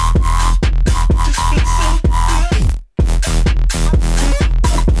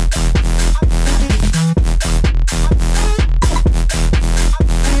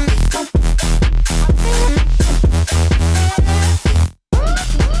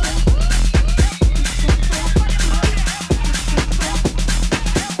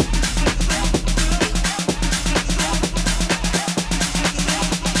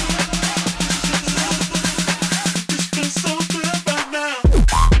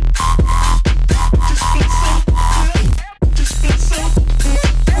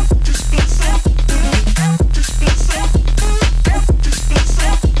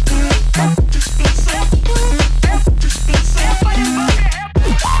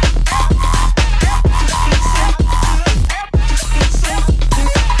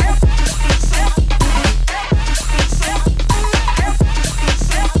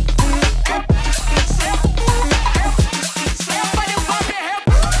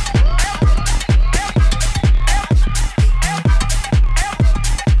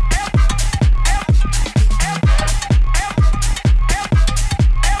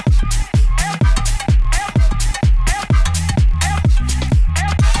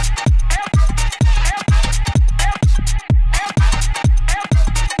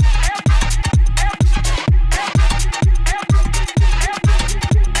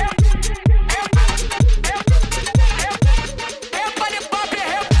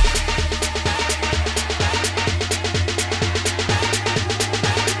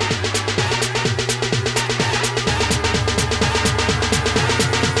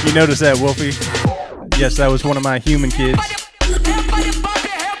 You noticed that, Wolfie? Yes, that was one of my human kids.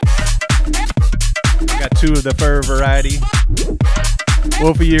 Got two of the fur variety.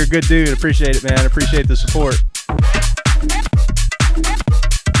 Wolfie, you're a good dude. Appreciate it, man. Appreciate the support.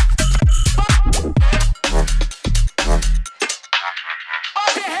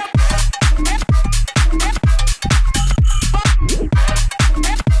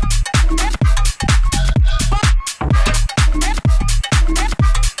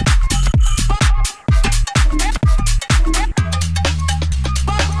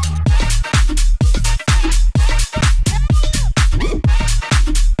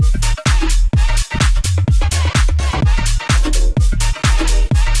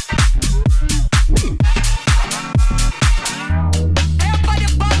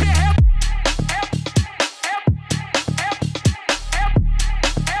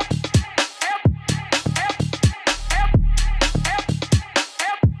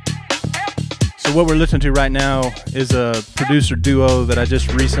 What we're listening to right now is a producer duo that I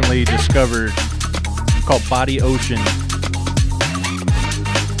just recently discovered called Body Ocean.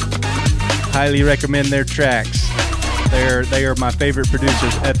 Highly recommend their tracks. They are my favorite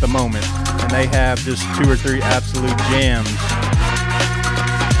producers at the moment, and they have just 2 or 3 absolute jams.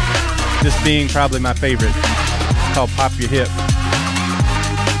 This being probably my favorite, called Pop Your Hip.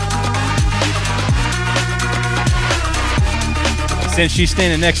 Since she's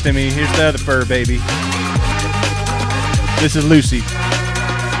standing next to me, here's the other fur baby. This is Lucy.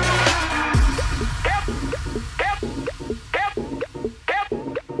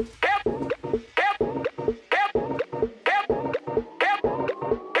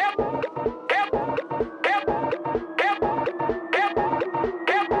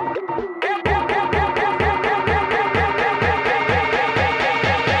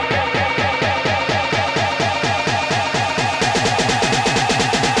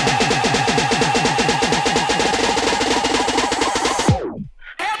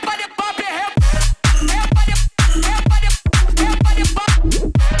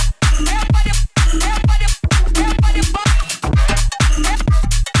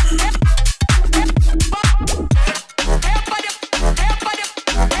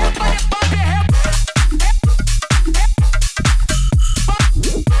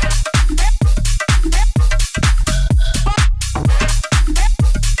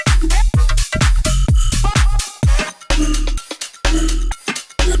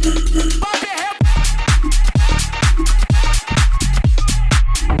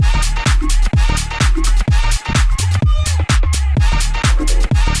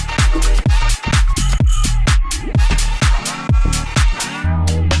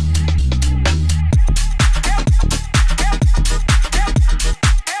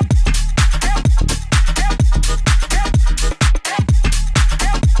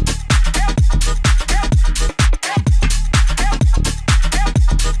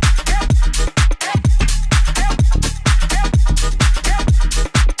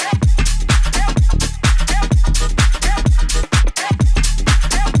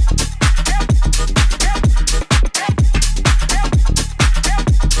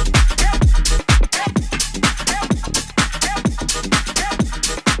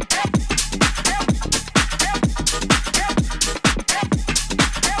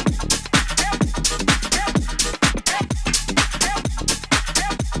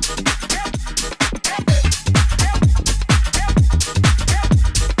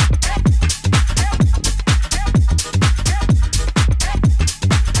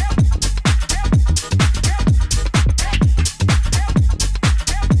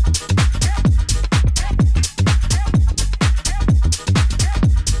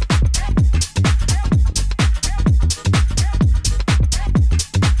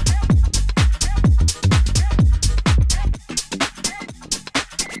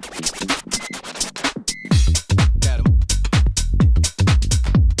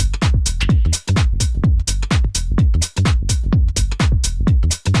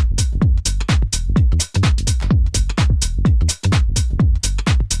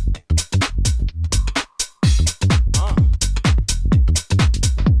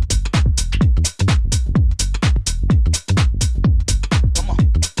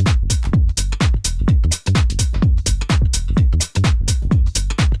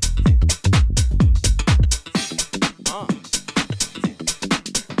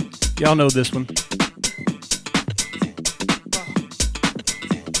 Y'all know this one.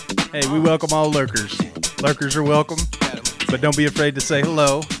 Hey, we welcome all lurkers. Lurkers are welcome, but don't be afraid to say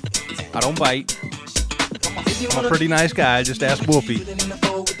hello. I don't bite. I'm a pretty nice guy. Just ask Wolfie. Hey,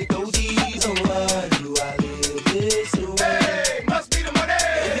 must be the money.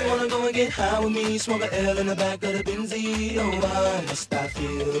 If you wanna go and get high with me, smoke a L in the back of the Benzie. Oh, why must I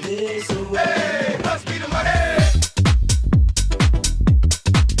feel this way? Hey, must be the money.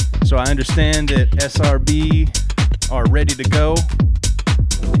 So I understand that SRB are ready to go.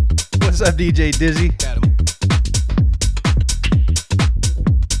 What's up, DJ Dizzy?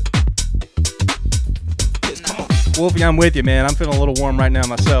 Wolfie, I'm with you, man. I'm feeling a little warm right now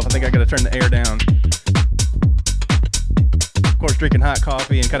myself. I think I gotta turn the air down. Of course, drinking hot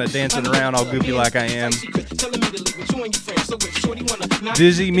coffee and kind of dancing around all goofy like I am.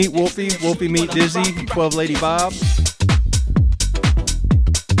 Dizzy, meet Wolfie. Wolfie, meet Dizzy. 12 Lady Bob.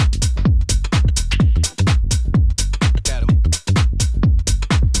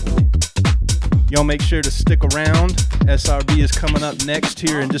 Y'all make sure to stick around. SRB is coming up next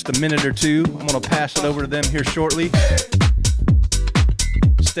here in just a minute or two. I'm going to pass it over to them here shortly.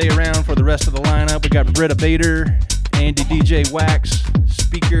 Stay around for the rest of the lineup. We got Britta Bader, Andy DJ Wax,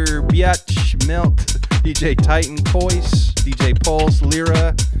 Speaker Biatch, Melt, DJ Titan Voice, DJ Pulse,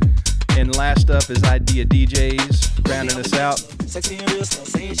 Lyra, and last up is Idea DJs, rounding us out. Sexy and real slow,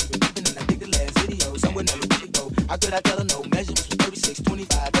 saying she been keeping, and I think the last video, somewhere never really go. How could I tell her no measurements from 36,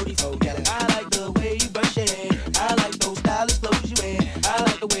 25, 34? Yeah, I like the way you brush your hair. I like those stylish clothes you wear. I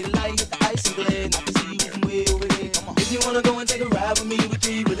like the way the light hit the ice and glare. And I can see you from way over there. Come on. If you wanna go and take a ride with me, we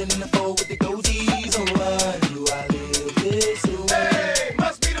three willing in the four with the goatees. Oh, why do I live this way? Hey,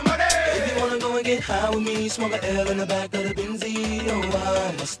 must be the money. If you wanna go and get high with me, smoke a L in the back of the Benzie. Oh,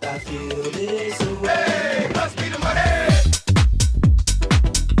 why must I feel this way? Hey, must be the money.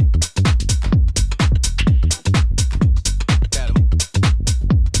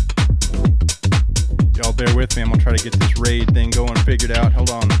 Y'all bear with me. I'm going to try to get this raid thing going figured out. Hold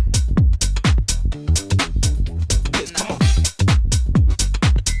on.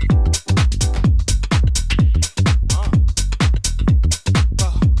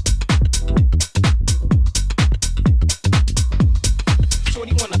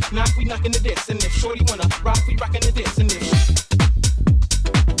 Shorty wanna knock, we knockin' the diss. And if Shorty wanna rock, we rockin' the diss. And if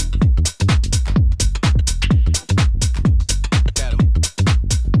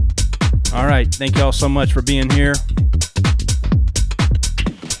All right. Thank y'all so much for being here.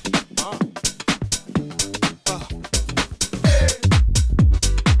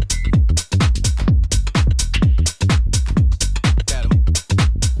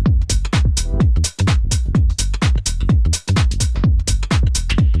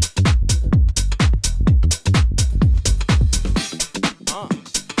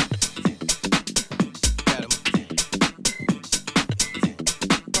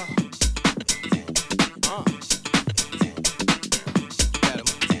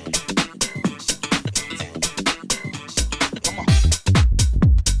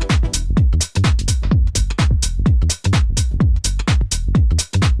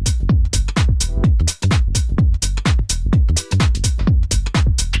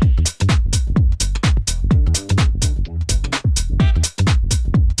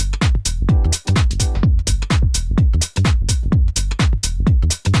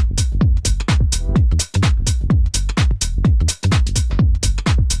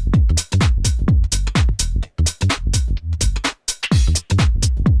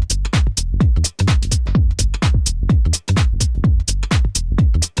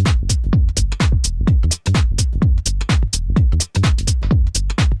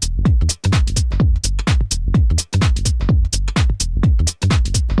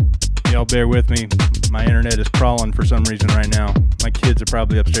 Bear with me. My internet is crawling for some reason right now. My kids are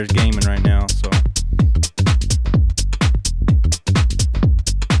probably upstairs gaming right now, so